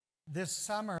This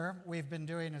summer, we've been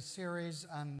doing a series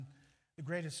on the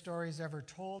greatest stories ever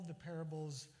told, the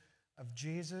parables of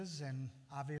Jesus, and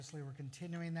obviously we're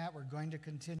continuing that. We're going to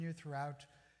continue throughout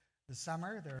the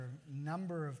summer. There are a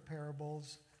number of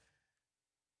parables,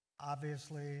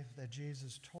 obviously, that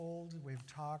Jesus told. We've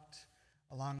talked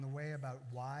along the way about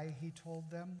why he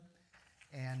told them,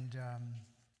 and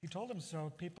he told them so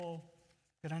people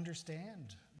could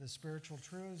understand the spiritual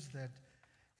truths that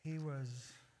he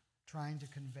was trying to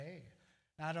convey,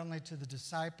 not only to the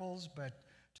disciples, but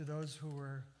to those who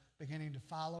were beginning to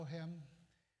follow him,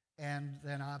 and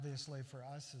then obviously for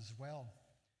us as well.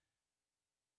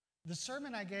 The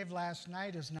sermon I gave last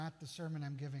night is not the sermon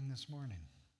I'm giving this morning,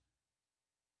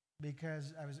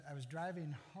 because I was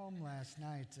driving home last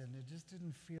night and it just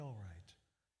didn't feel right.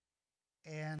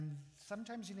 And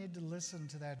sometimes you need to listen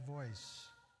to that voice.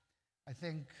 I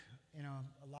think,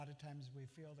 a lot of times we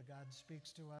feel that God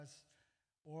speaks to us,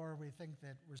 or we think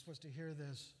that we're supposed to hear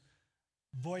this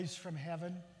voice from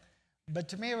heaven. But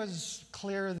to me, it was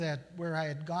clear that where I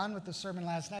had gone with the sermon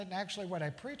last night, and actually what I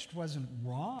preached wasn't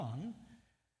wrong,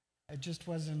 it just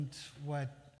wasn't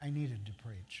what I needed to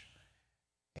preach.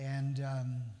 And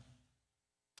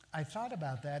I thought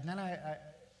about that, and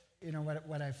then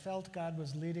what I felt God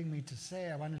was leading me to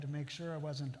say, I wanted to make sure I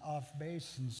wasn't off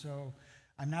base, and so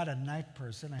I'm not a night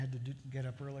person. I had to get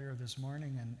up earlier this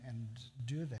morning and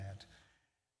do that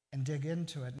and dig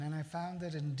into it. And then I found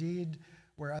that indeed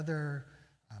where other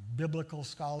biblical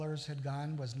scholars had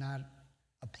gone was not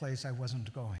a place I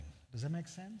wasn't going. Does that make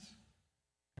sense?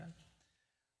 Okay.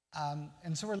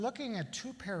 And so we're looking at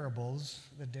two parables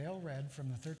that Dale read from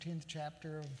the 13th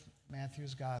chapter of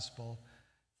Matthew's Gospel.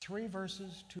 3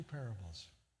 verses, 2 parables.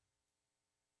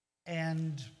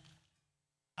 And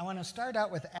I want to start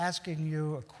out with asking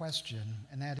you a question,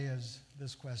 and that is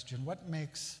this question: what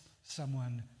makes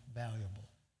someone valuable?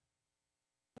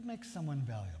 What makes someone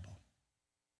valuable?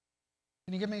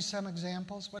 Can you give me some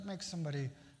examples? What makes somebody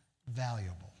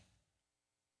valuable?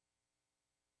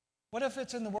 What if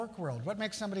it's in the work world? What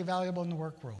makes somebody valuable in the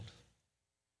work world?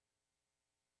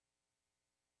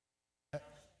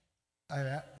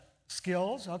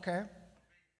 Skills, okay.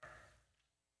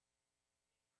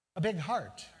 A big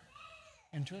heart.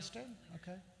 Interesting,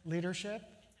 okay. Leadership,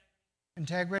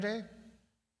 integrity.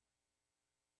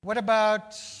 What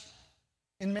about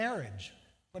in marriage?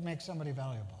 What makes somebody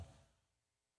valuable?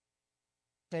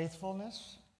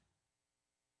 Faithfulness,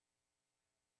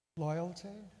 loyalty.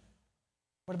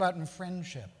 What about in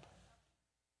friendship?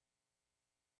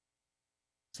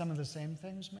 Some of the same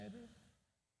things, maybe?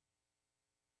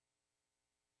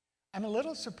 I'm a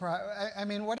little surprised.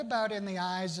 What about in the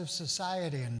eyes of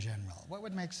society in general? What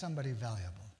would make somebody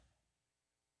valuable?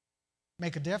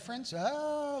 Make a difference?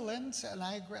 Oh, Lynn said, and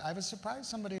I agree. I was surprised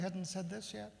somebody hadn't said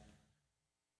this yet.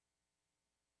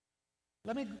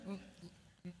 Let me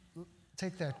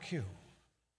take that cue.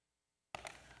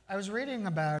 I was reading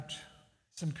about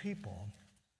some people.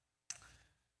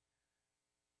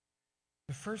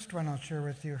 The first one I'll share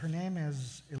with you, her name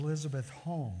is Elizabeth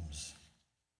Holmes.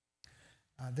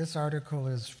 This article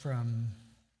is from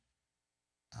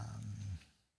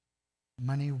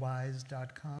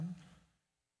moneywise.com.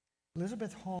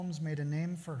 Elizabeth Holmes made a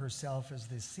name for herself as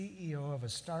the CEO of a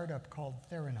startup called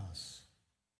Theranos.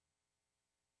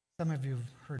 Some of you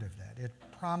have heard of that. It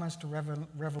promised to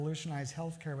revolutionize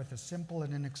healthcare with a simple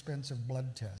and inexpensive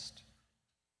blood test.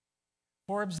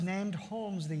 Forbes named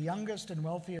Holmes the youngest and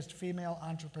wealthiest female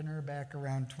entrepreneur back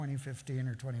around 2015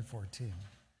 or 2014.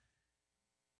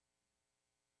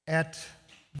 At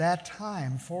that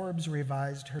time, Forbes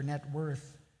revised her net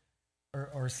worth,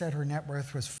 or said her net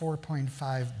worth was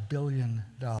 $4.5 billion.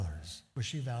 Was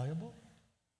she valuable?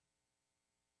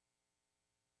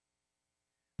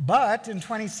 But in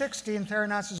 2016,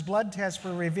 Theranos' blood tests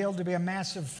were revealed to be a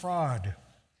massive fraud,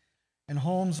 and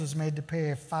Holmes was made to pay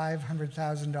a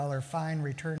 $500,000 fine,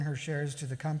 return her shares to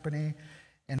the company,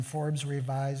 and Forbes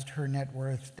revised her net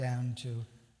worth down to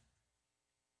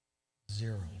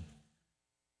 0.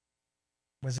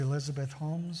 Was Elizabeth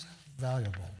Holmes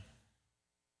valuable?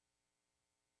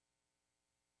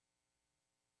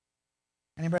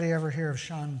 Anybody ever hear of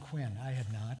Sean Quinn? I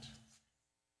had not.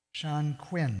 Sean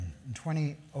Quinn, in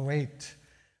 2008,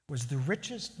 was the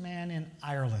richest man in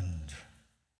Ireland,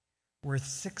 worth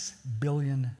 $6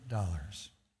 billion.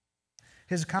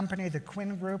 His company, the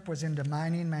Quinn Group, was into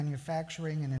mining,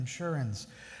 manufacturing, and insurance.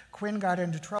 Quinn got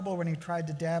into trouble when he tried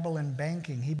to dabble in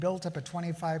banking. He built up a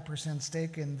 25%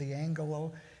 stake in the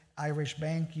Anglo-Irish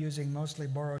Bank using mostly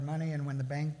borrowed money, and when the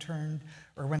bank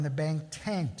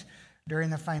tanked during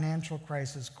the financial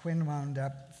crisis, Quinn wound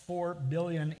up $4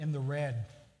 billion in the red.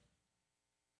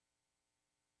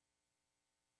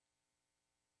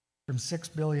 from 6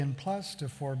 billion plus to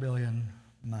 4 billion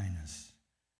minus.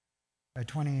 By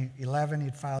 2011,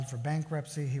 he'd filed for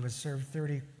bankruptcy. He was served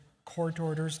 30 court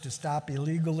orders to stop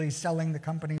illegally selling the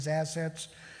company's assets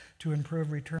to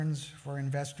improve returns for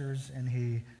investors, and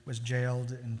he was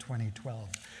jailed in 2012.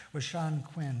 Was Sean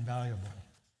Quinn valuable?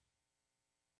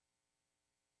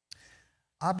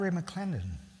 Aubrey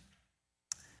McClendon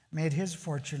made his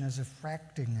fortune as a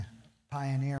fracking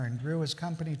pioneer and grew his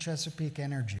company Chesapeake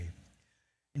Energy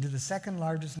into the second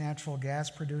largest natural gas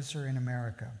producer in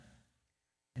America.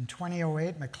 In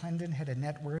 2008, McClendon had a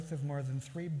net worth of more than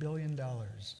 $3 billion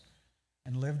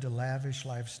and lived a lavish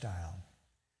lifestyle.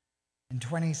 In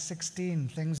 2016,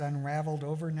 things unraveled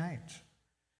overnight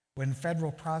when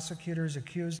federal prosecutors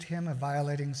accused him of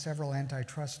violating several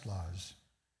antitrust laws.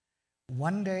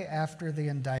 One day after the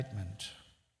indictment,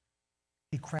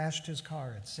 he crashed his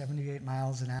car at 78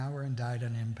 miles an hour and died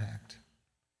on impact.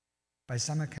 By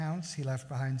some accounts, he left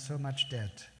behind so much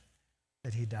debt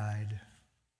that he died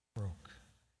broke.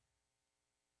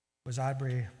 Was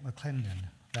Aubrey McClendon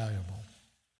valuable?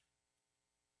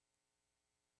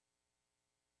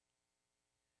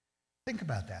 Think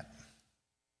about that.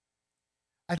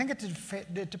 I think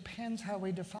it depends how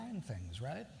we define things,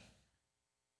 right?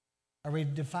 Are we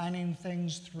defining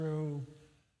things through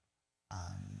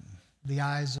the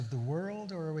eyes of the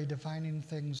world, or are we defining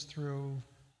things through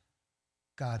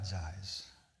God's eyes,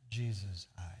 Jesus'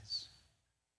 eyes?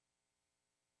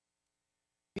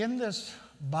 In this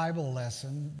Bible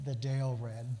lesson that Dale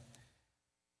read,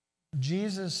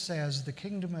 Jesus says the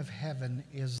kingdom of heaven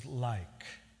is like.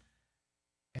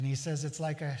 And he says it's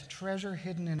like a treasure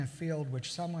hidden in a field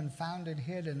which someone found and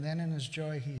hid, and then in his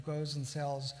joy he goes and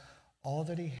sells all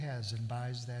that he has and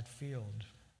buys that field.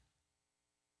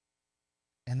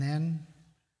 And then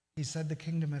he said the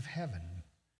kingdom of heaven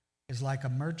is like a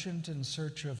merchant in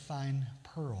search of fine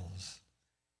pearls.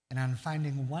 And on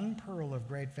finding one pearl of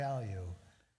great value,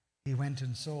 he went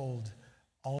and sold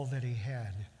all that he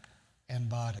had and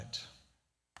bought it.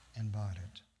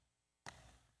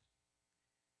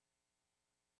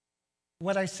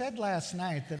 What I said last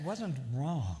night that wasn't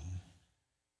wrong,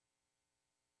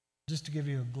 just to give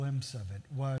you a glimpse of it,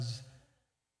 was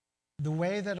the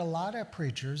way that a lot of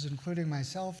preachers, including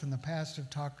myself in the past, have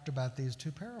talked about these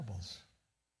two parables,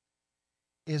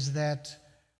 is that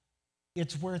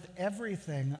it's worth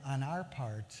everything on our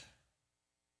part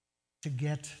to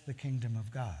get the kingdom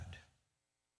of God.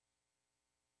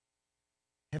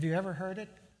 Have you ever heard it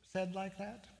said like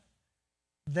that?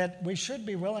 That we should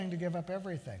be willing to give up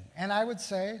everything. And I would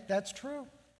say that's true.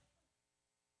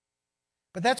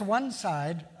 But that's one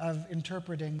side of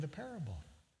interpreting the parable.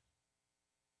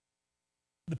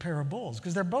 The parables,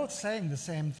 because they're both saying the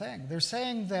same thing. They're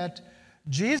saying that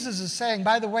Jesus is saying,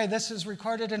 by the way, this is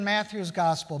recorded in Matthew's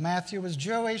gospel. Matthew was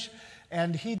Jewish,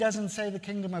 and he doesn't say the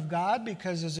kingdom of God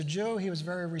because as a Jew, he was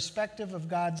very respective of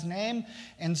God's name.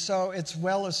 And so it's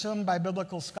well assumed by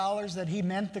biblical scholars that he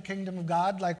meant the kingdom of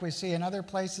God like we see in other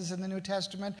places in the New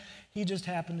Testament. He just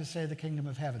happened to say the kingdom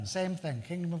of heaven. Same thing,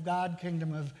 kingdom of God,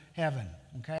 kingdom of heaven,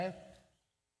 okay?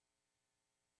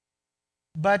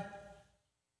 But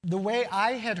the way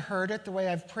I had heard it, the way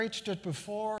I've preached it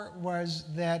before, was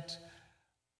that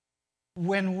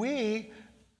when we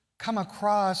come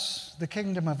across the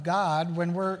kingdom of God,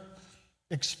 when we're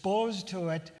exposed to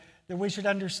it, that we should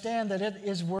understand that it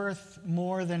is worth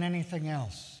more than anything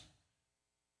else.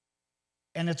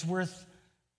 And it's worth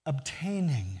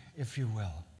obtaining, if you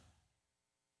will.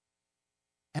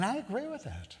 And I agree with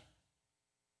that.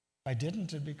 If I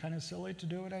didn't, it'd be kind of silly to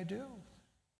do what I do.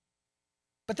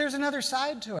 But there's another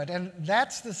side to it, and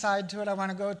that's the side to it I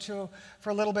want to go to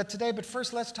for a little bit today. But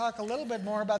first, let's talk a little bit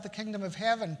more about the kingdom of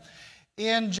heaven.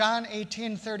 In John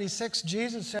 18:36,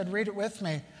 Jesus said, read it with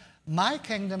me, "My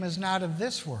kingdom is not of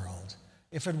this world.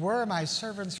 If it were, my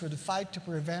servants would fight to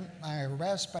prevent my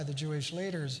arrest by the Jewish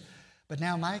leaders. But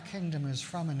now my kingdom is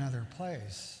from another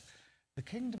place. The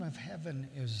kingdom of heaven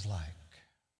is like."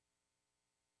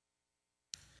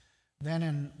 Then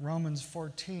in Romans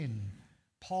 14,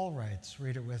 Paul writes,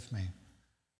 read it with me,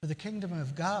 "For the kingdom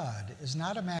of God is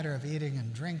not a matter of eating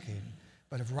and drinking,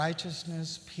 but of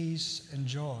righteousness, peace, and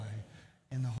joy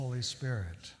in the Holy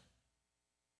Spirit."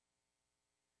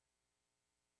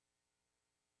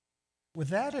 With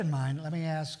that in mind, let me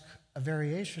ask a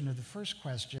variation of the first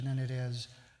question, and it is,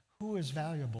 who is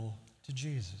valuable to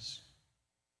Jesus?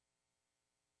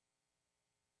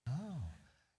 Oh,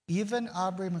 even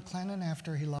Aubrey McClendon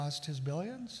after he lost his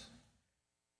billions?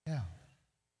 Yeah.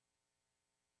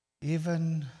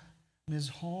 Even Ms.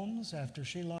 Holmes after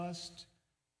she lost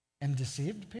and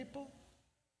deceived people?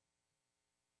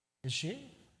 Is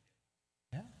she?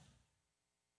 Yeah.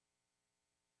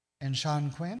 And Sean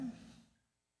Quinn?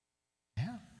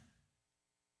 Yeah.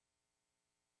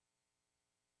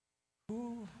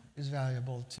 Who is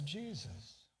valuable to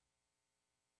Jesus?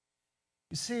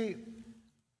 You see,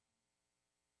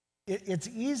 it's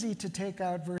easy to take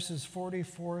out verses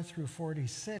 44 through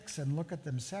 46 and look at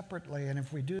them separately. And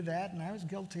if we do that, and I was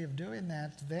guilty of doing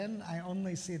that, then I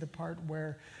only see the part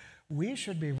where we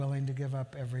should be willing to give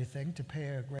up everything to pay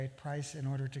a great price in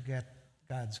order to get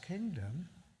God's kingdom.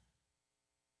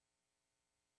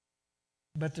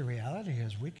 But the reality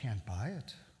is we can't buy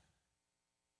it.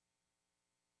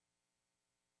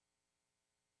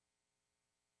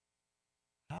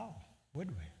 How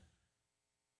would we?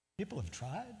 People have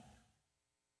tried.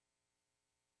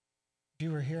 If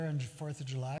you were here on 4th of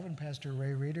July when Pastor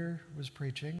Ray Reeder was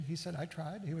preaching, he said, I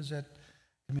tried. He was at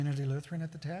Community Lutheran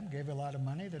at the time, gave a lot of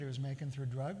money that he was making through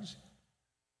drugs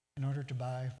in order to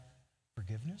buy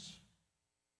forgiveness.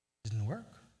 Didn't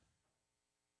work.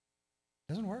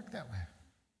 Doesn't work that way.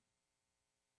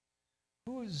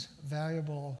 Who is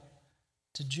valuable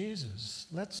to Jesus?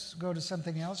 Let's go to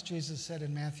something else Jesus said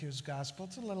in Matthew's gospel.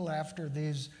 It's a little after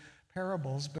these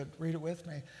parables, but read it with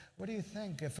me. What do you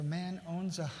think? If a man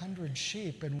owns 100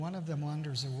 sheep and one of them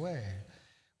wanders away,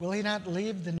 will he not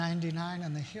leave the 99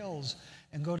 on the hills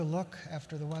and go to look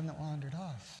after the one that wandered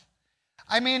off?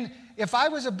 I mean, if I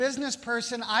was a business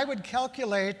person, I would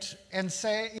calculate and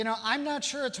say, I'm not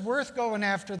sure it's worth going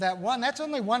after that one. That's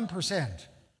only 1%.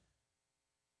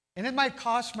 And it might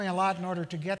cost me a lot in order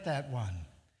to get that one.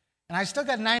 And I still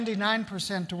got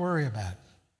 99% to worry about.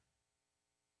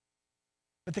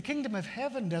 But the kingdom of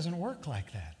heaven doesn't work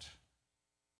like that.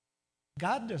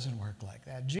 God doesn't work like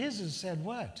that. Jesus said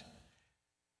what?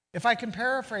 If I can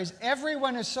paraphrase,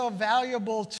 everyone is so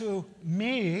valuable to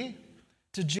me,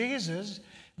 to Jesus,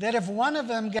 that if one of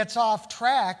them gets off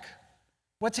track,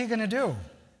 what's he going to do?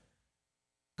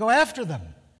 Go after them.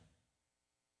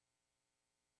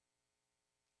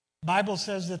 The Bible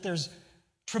says that there's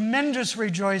tremendous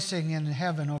rejoicing in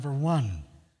heaven over one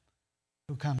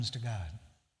who comes to God.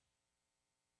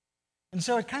 And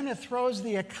so it kind of throws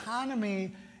the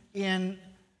economy in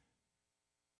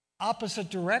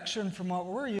opposite direction from what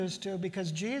we're used to,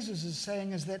 because Jesus is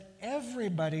saying is that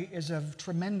everybody is of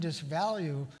tremendous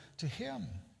value to him.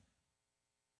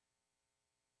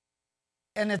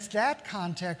 And it's that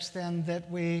context then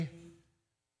that we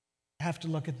have to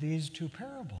look at these two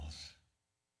parables.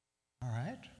 All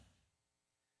right?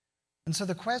 And so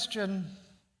the question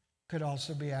could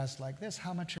also be asked like this: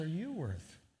 how much are you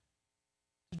worth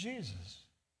to Jesus?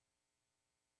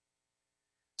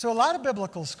 So a lot of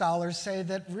biblical scholars say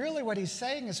that really what he's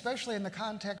saying, especially in the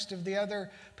context of the other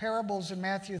parables in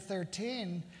Matthew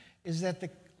 13, is that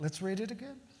let's read it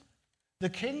again. The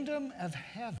kingdom of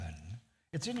heaven,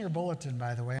 it's in your bulletin,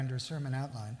 by the way, under sermon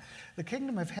outline. The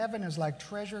kingdom of heaven is like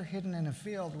treasure hidden in a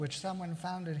field, which someone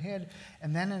found and hid,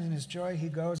 and then in his joy he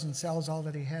goes and sells all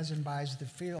that he has and buys the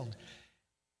field.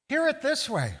 Hear it this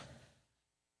way.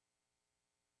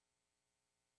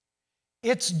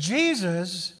 It's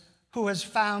Jesus who has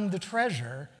found the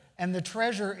treasure, and the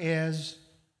treasure is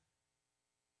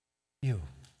you.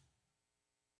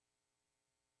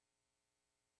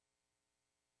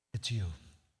 It's you.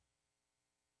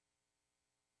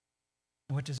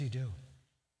 What does he do?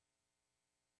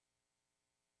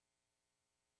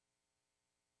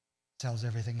 Sells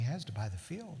everything he has to buy the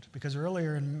field. Because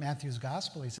earlier in Matthew's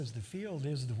gospel, he says the field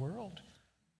is the world.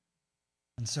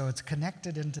 And so it's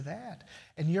connected into that.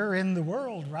 And you're in the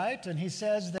world, right? And he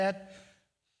says that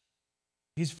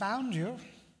he's found you.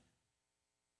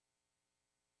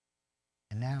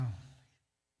 And now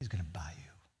he's going to buy you.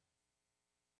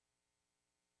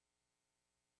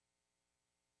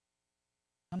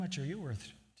 How much are you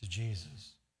worth to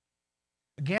Jesus?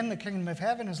 Again, the kingdom of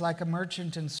heaven is like a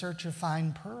merchant in search of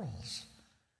fine pearls.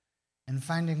 And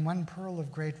finding one pearl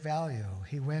of great value,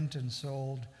 he went and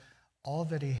sold all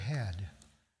that he had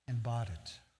and bought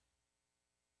it.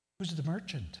 Who's the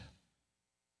merchant?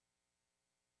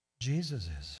 Jesus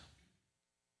is.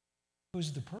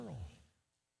 Who's the pearl?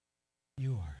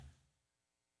 You are.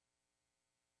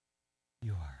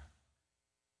 You are.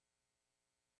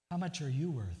 How much are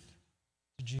you worth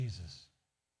to Jesus?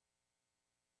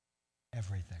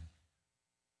 Everything.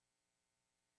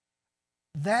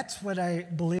 That's what I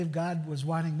believe God was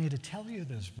wanting me to tell you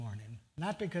this morning.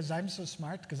 Not because I'm so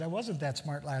smart, because I wasn't that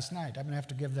smart last night. I'm going to have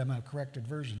to give them a corrected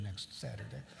version next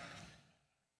Saturday.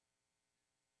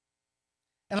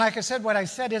 And like I said, what I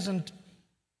said isn't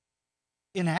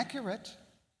inaccurate,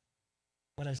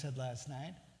 what I said last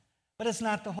night, but it's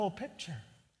not the whole picture.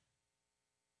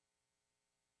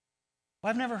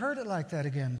 Well, I've never heard it like that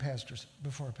again, Pastor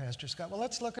Scott. Well,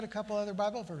 let's look at a couple other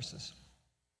Bible verses.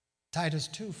 Titus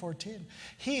 2:14.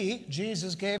 He,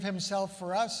 Jesus, gave himself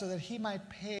for us so that he might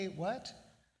pay what?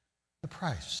 The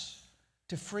price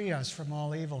to free us from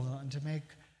all evil and to make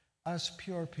us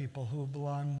pure people who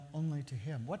belong only to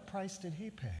him. What price did he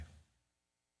pay?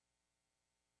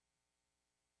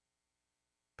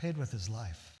 Paid with his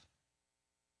life.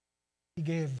 He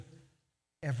gave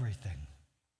everything.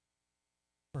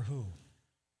 For who?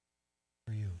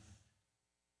 For you.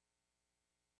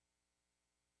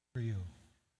 For you.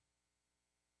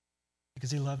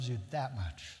 Because he loves you that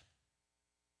much.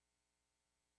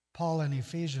 Paul in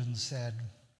Ephesians said,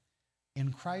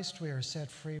 in Christ we are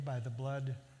set free by the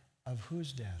blood of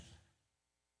whose death?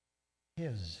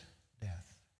 His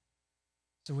death.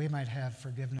 So we might have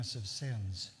forgiveness of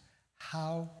sins.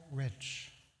 How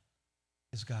rich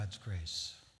is God's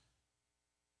grace?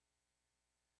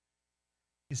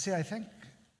 You see, I think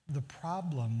the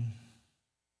problem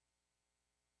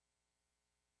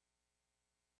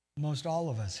most all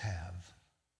of us have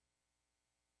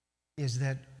is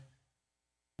that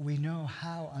we know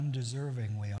how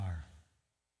undeserving we are.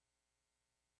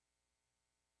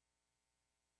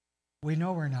 We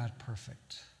know we're not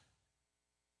perfect.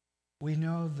 We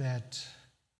know that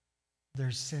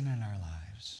there's sin in our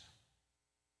lives.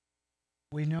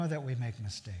 We know that we make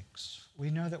mistakes.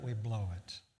 We know that we blow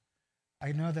it.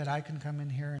 I know that I can come in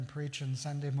here and preach on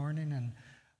Sunday morning and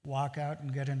walk out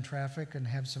and get in traffic and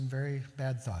have some very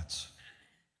bad thoughts.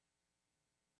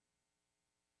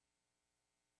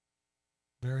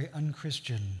 Very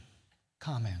unchristian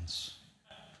comments.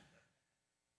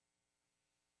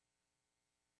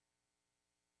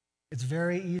 It's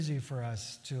very easy for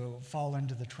us to fall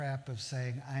into the trap of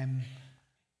saying, I'm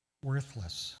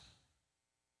worthless.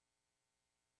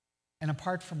 And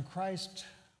apart from Christ,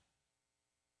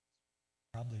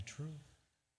 probably true.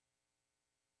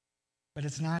 But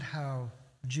it's not how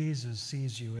Jesus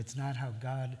sees you. It's not how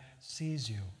God sees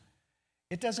you.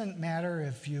 It doesn't matter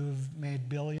if you've made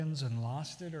billions and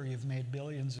lost it or you've made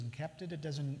billions and kept it. It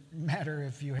doesn't matter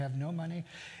if you have no money.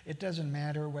 It doesn't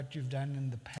matter what you've done in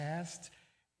the past.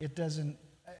 It doesn't,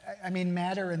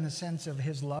 matter in the sense of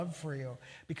his love for you,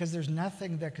 because there's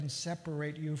nothing that can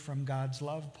separate you from God's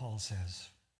love, Paul says.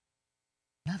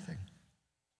 Nothing.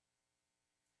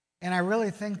 And I really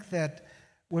think that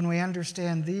when we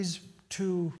understand these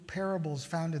two parables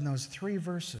found in those 3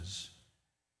 verses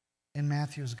in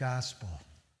Matthew's gospel,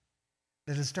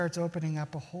 that it starts opening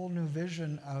up a whole new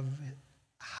vision of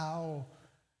how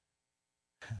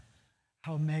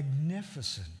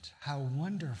magnificent, how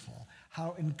wonderful,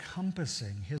 how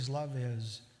encompassing his love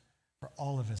is for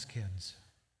all of his kids.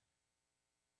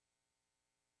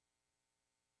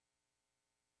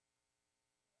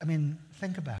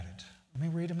 Think about it. Let me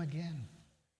read them again.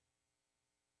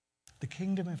 The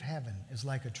kingdom of heaven is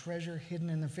like a treasure hidden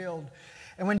in the field.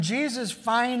 And when Jesus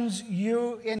finds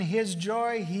you in his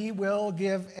joy, he will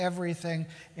give everything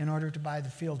in order to buy the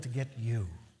field to get you.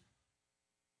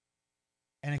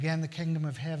 And again, the kingdom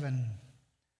of heaven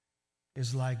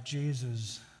is like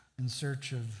Jesus in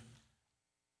search of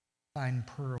fine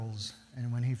pearls.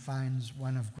 And when he finds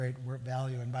one of great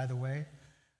value, and by the way,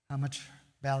 how much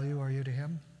value are you to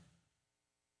him?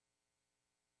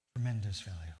 Tremendous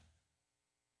value.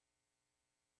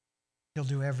 He'll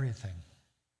do everything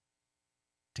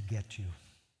to get you.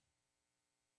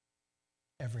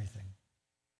 Everything.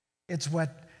 It's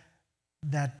what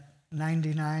that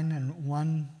 99 and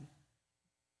 1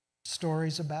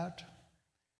 story's about.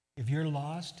 If you're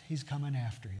lost, he's coming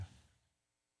after you.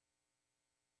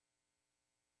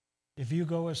 If you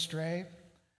go astray,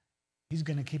 he's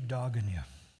going to keep dogging you.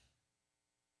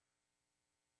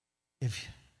 If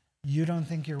you don't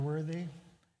think you're worthy,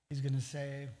 he's going to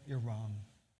say you're wrong.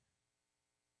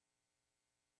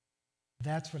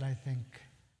 That's what I think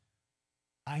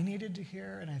I needed to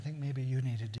hear, and I think maybe you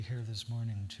needed to hear this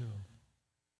morning too.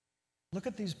 Look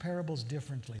at these parables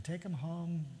differently. Take them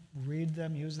home, read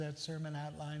them, use that sermon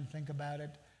outline, think about it,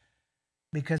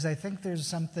 because I think there's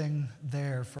something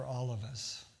there for all of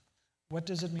us. What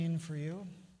does it mean for you?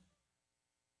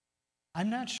 I'm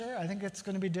not sure. I think it's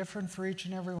going to be different for each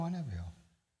and every one of you.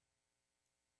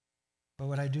 But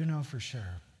what I do know for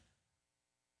sure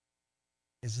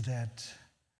is that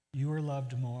you are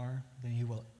loved more than you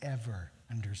will ever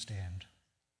understand.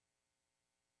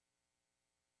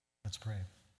 Let's pray.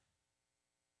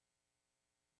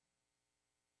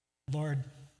 Lord,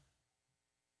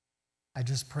 I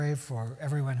just pray for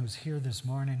everyone who's here this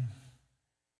morning.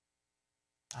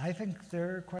 I think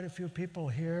there are quite a few people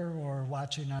here or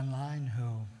watching online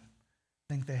who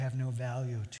think they have no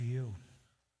value to you.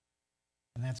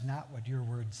 And that's not what your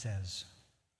word says.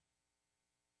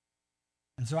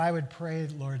 And so I would pray,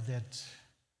 Lord, that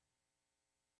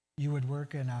you would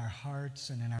work in our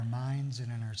hearts and in our minds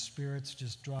and in our spirits,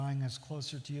 just drawing us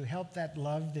closer to you. Help that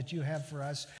love that you have for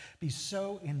us be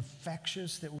so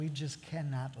infectious that we just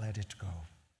cannot let it go,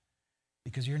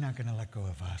 because you're not going to let go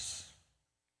of us.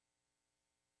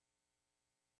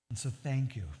 And so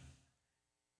thank you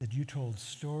that you told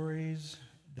stories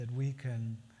that we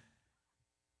can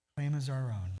claim as our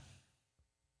own.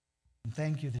 And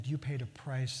thank you that you paid a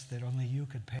price that only you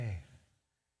could pay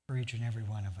for each and every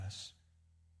one of us.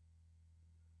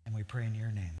 And we pray in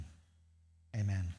your name. Amen.